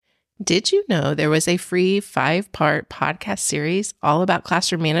Did you know there was a free 5-part podcast series all about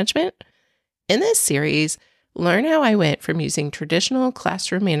classroom management? In this series, learn how I went from using traditional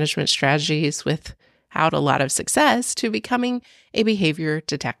classroom management strategies without a lot of success to becoming a behavior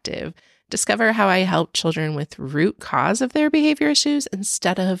detective. Discover how I help children with root cause of their behavior issues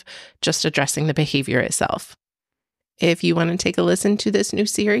instead of just addressing the behavior itself. If you want to take a listen to this new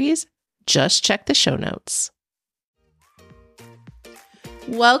series, just check the show notes.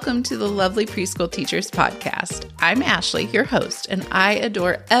 Welcome to the Lovely Preschool Teachers Podcast. I'm Ashley, your host, and I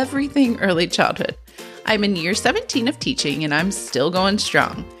adore everything early childhood. I'm in year 17 of teaching, and I'm still going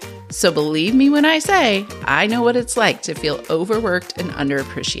strong. So believe me when I say, I know what it's like to feel overworked and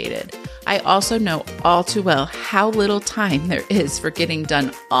underappreciated. I also know all too well how little time there is for getting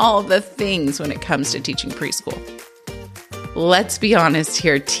done all the things when it comes to teaching preschool. Let's be honest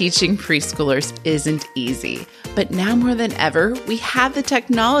here, teaching preschoolers isn't easy. But now more than ever, we have the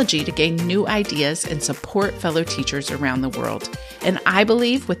technology to gain new ideas and support fellow teachers around the world. And I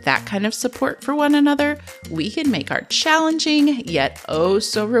believe with that kind of support for one another, we can make our challenging yet oh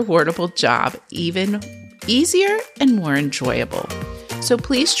so rewardable job even easier and more enjoyable. So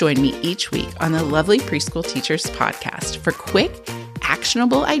please join me each week on the Lovely Preschool Teachers Podcast for quick,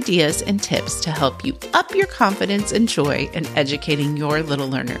 actionable ideas and tips to help you up your confidence and joy in educating your little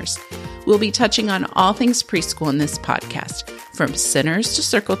learners. We'll be touching on all things preschool in this podcast, from centers to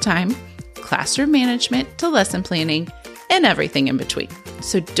circle time, classroom management to lesson planning, and everything in between.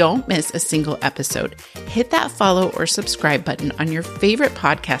 So don't miss a single episode. Hit that follow or subscribe button on your favorite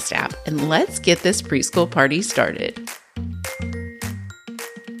podcast app, and let's get this preschool party started.